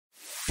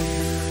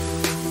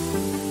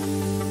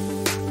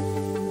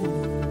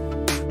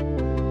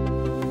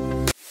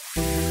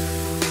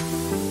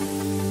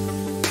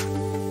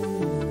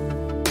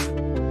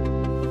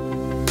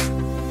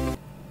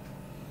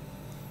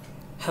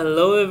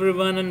Hello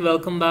everyone and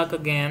welcome back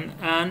again,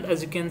 and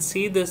as you can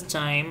see this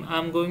time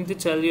I'm going to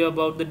tell you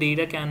about the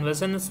data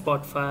canvas in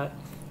Spotfire.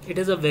 It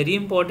is a very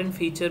important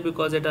feature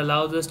because it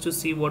allows us to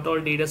see what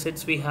all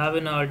datasets we have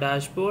in our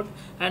dashboard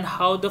and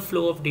how the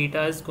flow of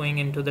data is going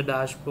into the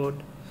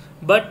dashboard.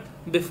 But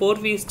before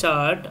we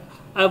start,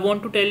 I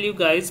want to tell you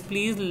guys,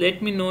 please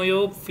let me know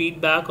your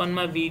feedback on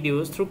my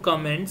videos through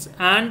comments,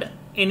 and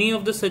any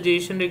of the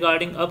suggestion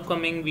regarding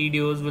upcoming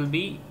videos will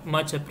be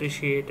much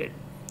appreciated.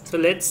 So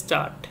let's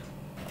start.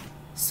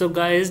 So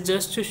guys,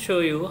 just to show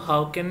you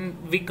how can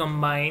we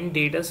combine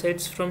data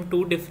sets from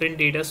two different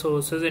data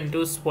sources into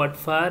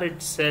Spotfire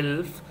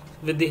itself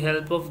with the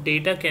help of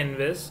data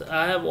canvas,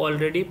 I have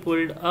already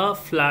pulled a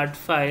flat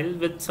file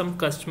with some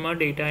customer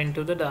data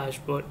into the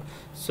dashboard.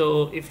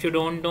 So if you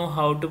don't know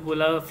how to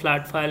pull a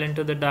flat file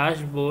into the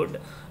dashboard,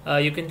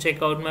 you can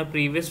check out my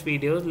previous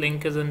videos,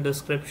 link is in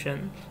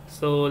description.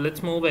 So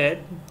let's move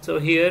ahead. So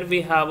here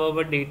we have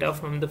our data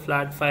from the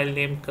flat file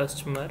named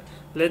customer.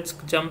 Let's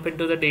jump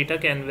into the data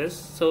canvas.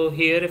 So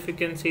here, if you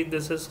can see,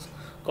 this is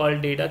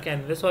called data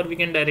canvas, or we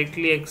can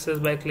directly access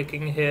by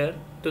clicking here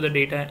to the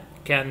data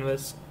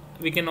canvas.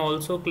 We can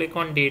also click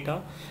on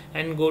data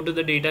and go to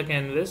the data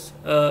canvas.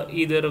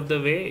 Either of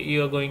the way,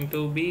 you are going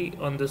to be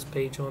on this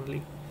page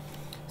only.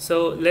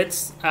 So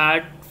let's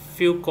add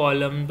few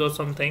columns or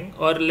something,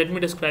 or let me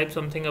describe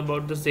something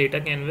about this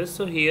data canvas.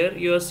 So here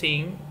you are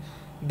seeing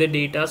the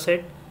data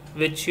set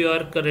which you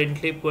are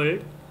currently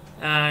pulled,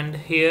 and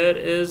here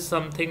is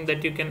something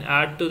that you can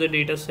add to the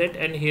data set,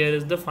 and here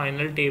is the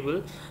final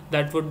table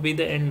that would be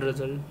the end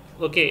result.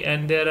 Okay,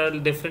 and there are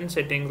different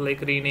settings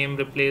like rename,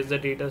 replace the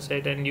data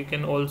set, and you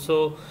can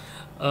also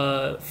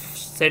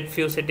set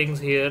few settings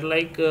here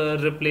like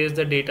replace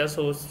the data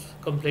source,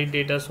 complete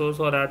data source,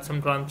 or add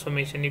some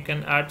transformation. You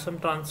can add some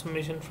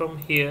transformation from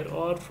here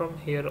or from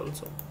here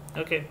also.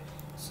 Okay,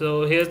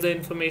 so here's the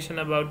information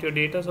about your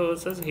data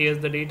sources, here's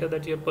the data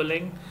that you're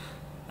pulling,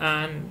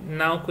 and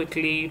now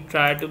quickly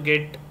try to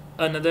get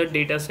another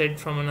data set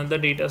from another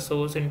data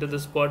source into the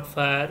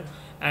Spotfire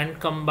and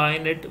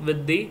combine it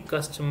with the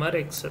customer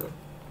Excel.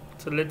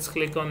 So let's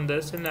click on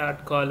this and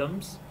add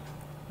columns.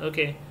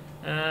 Okay,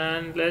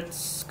 and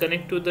let's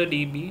connect to the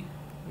DB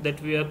that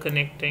we are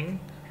connecting.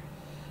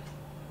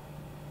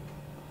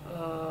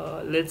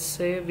 Let's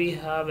say we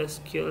have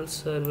SQL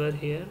Server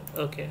here.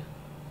 Okay,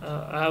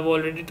 I have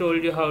already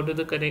told you how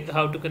to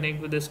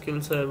connect with the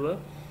SQL Server,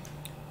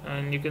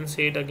 and you can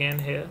see it again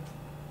here.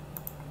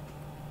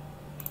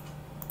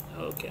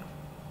 Okay,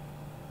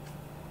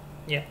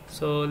 yeah,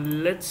 so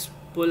let's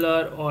pull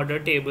our order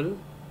table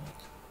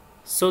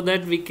so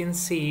that we can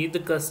see the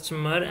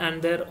customer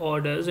and their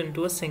orders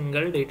into a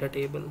single data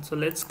table. So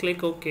let's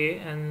click OK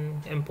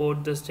and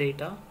import this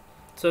data.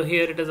 So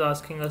here it is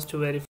asking us to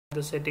verify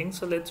the settings,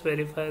 so let's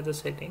verify the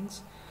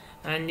settings,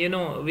 and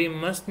we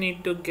must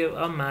need to give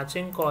a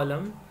matching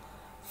column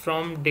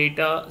from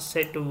data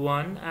set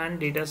 1 and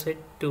data set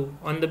 2.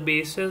 On the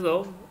basis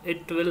of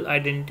it will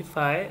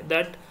identify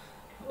that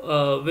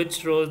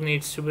which rows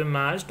needs to be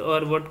matched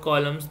or what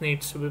columns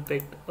needs to be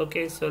picked.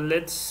 Okay, so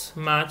let's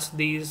match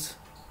these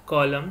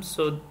columns.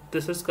 So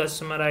this is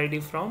customer ID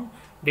from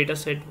data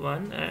set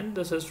 1 and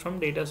this is from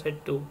data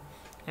set 2,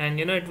 and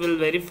it will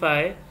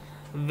verify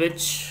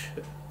which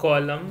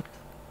column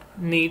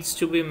needs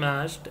to be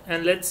matched,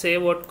 and let's say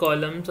what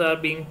columns are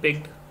being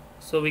picked.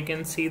 So we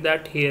can see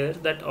that here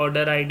that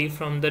order ID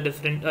from the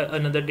different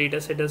another data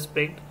set is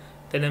picked,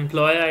 then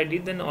employee ID,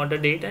 then order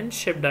date and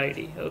shipped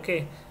ID.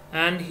 Okay,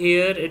 and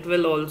here it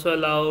will also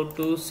allow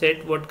to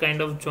set what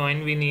kind of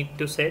join we need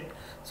to set.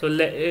 So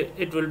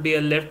it will be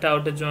a left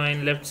outer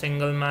join, left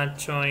single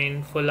match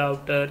join, full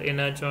outer,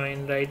 inner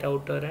join, right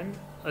outer, and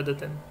other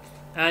than.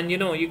 And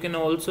you can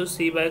also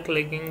see by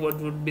clicking what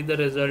would be the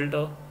result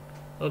of.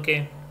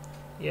 Okay,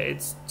 yeah,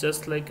 it's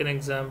just like an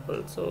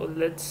example. So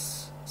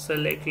let's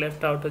select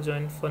left outer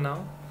join for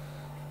now,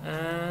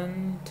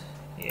 and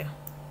yeah,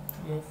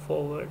 move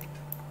forward.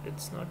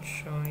 It's not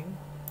showing.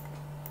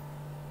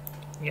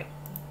 Yeah,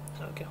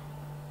 okay.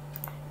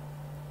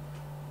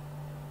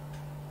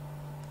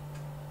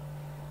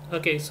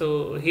 Okay,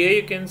 so here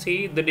you can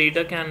see the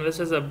data canvas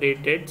is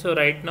updated. So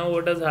right now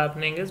what is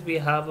happening is we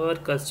have our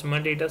customer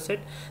data set,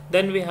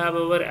 then we have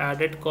our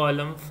added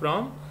column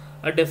from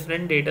a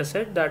different data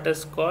set that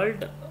is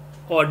called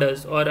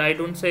orders, or I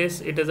don't say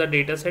it is a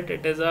data set,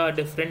 it is a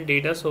different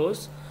data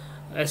source,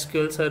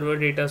 SQL Server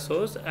data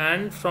source,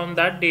 and from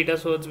that data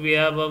source we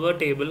have our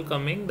table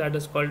coming that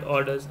is called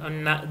orders,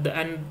 and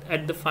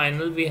at the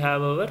final we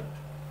have our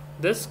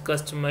this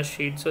customer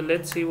sheet. So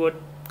let's see what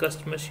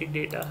customer sheet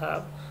data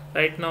have.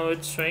 Right now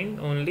it's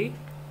showing only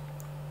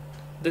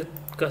the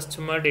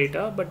customer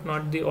data but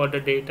not the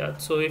order data.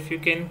 So if you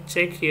can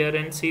check here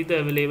and see the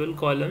available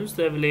columns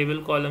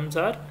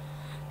are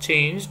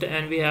changed,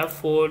 and we have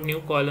 4 new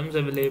columns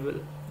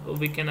available.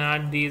 We can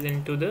add these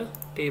into the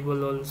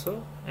table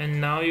also, and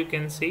now you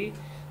can see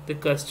the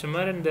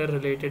customer and their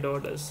related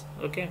orders.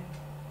 Okay,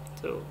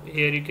 so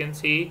here you can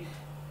see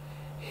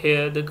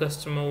Here the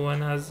customer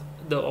one has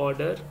the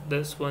order,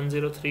 this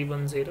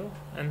 10310,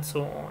 and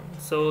so on.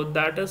 So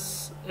that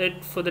is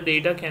it for the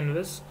data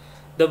canvas.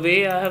 The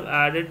way I have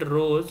added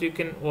rows, you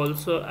can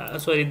also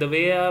the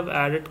way I have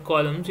added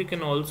columns, you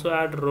can also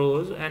add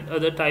rows and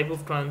other type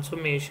of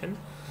transformation.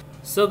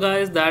 So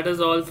guys, that is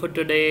all for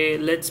today.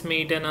 Let's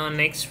meet in our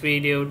next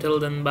video. Till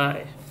then,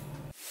 bye.